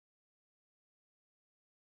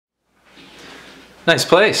Nice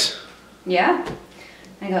place. Yeah,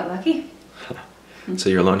 I got lucky. So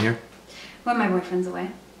you're alone here? When my boyfriend's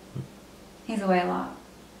away. He's away a lot.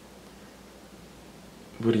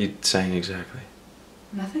 What are you saying exactly?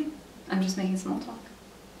 Nothing. I'm just making small talk.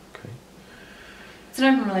 Okay. It's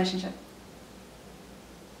an open relationship.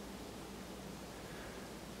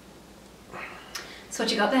 So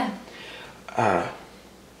what you got there?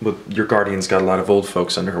 Well, your guardian's got a lot of old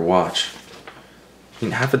folks under her watch. I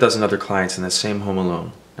mean, half a dozen other clients in the same home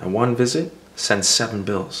alone. Now, one visit sends 7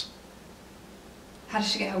 bills. How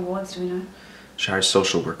does she get her wards, do we know? She hires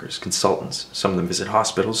social workers, consultants. Some of them visit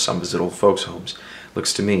hospitals, some visit old folks' homes.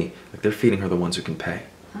 Looks to me like they're feeding her the ones who can pay.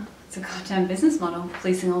 Huh? It's a goddamn business model,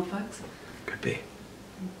 policing old folks. Could be.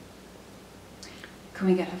 Can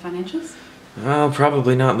we get her financials? Well,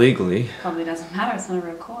 probably not legally. Probably doesn't matter, it's not a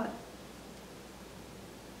real court.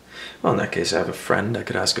 Well, in that case, I have a friend I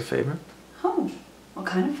could ask a favor. Oh, what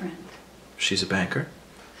kind of friend? She's a banker.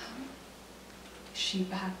 Is she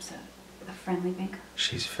perhaps a friendly banker?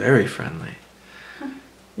 She's very friendly. Huh.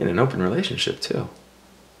 In an open relationship, too.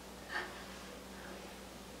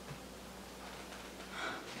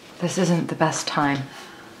 This isn't the best time.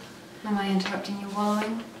 Am I interrupting your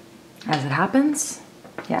wallowing? As it happens,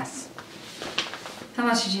 yes. How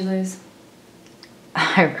much did you lose?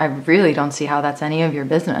 I really don't see how that's any of your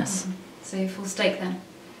business. So you're full stake then?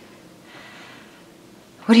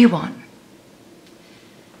 What do you want?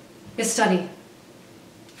 Your study.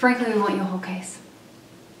 Frankly, we want your whole case.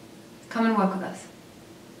 Come and work with us.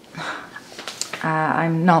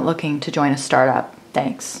 I'm not looking to join a startup,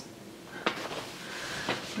 thanks.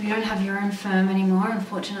 Well, you don't have your own firm anymore,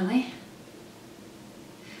 unfortunately.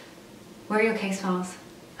 Where are your case files?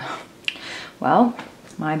 Well,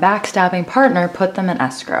 my backstabbing partner put them in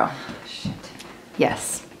escrow. Shit.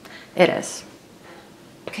 Yes, it is.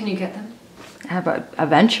 Can you get them? But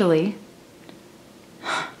eventually.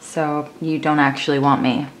 So you don't actually want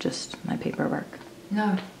me, just my paperwork.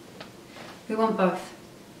 No. We want both.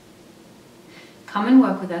 Come and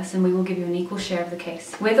work with us and we will give you an equal share of the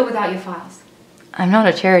case, with or without your files. I'm not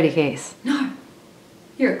a charity case. No.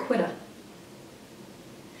 You're a quitter.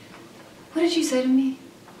 What did you say to me?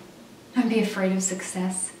 Don't be afraid of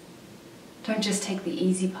success. Don't just take the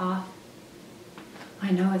easy path.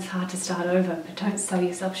 I know it's hard to start over, but don't sell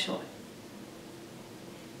yourself short.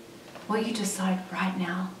 What you decide right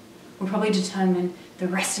now will probably determine the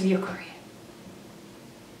rest of your career.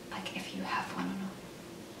 Like if you have one or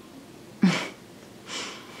not.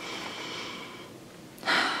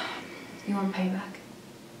 You want payback?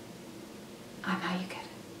 I'm how you get.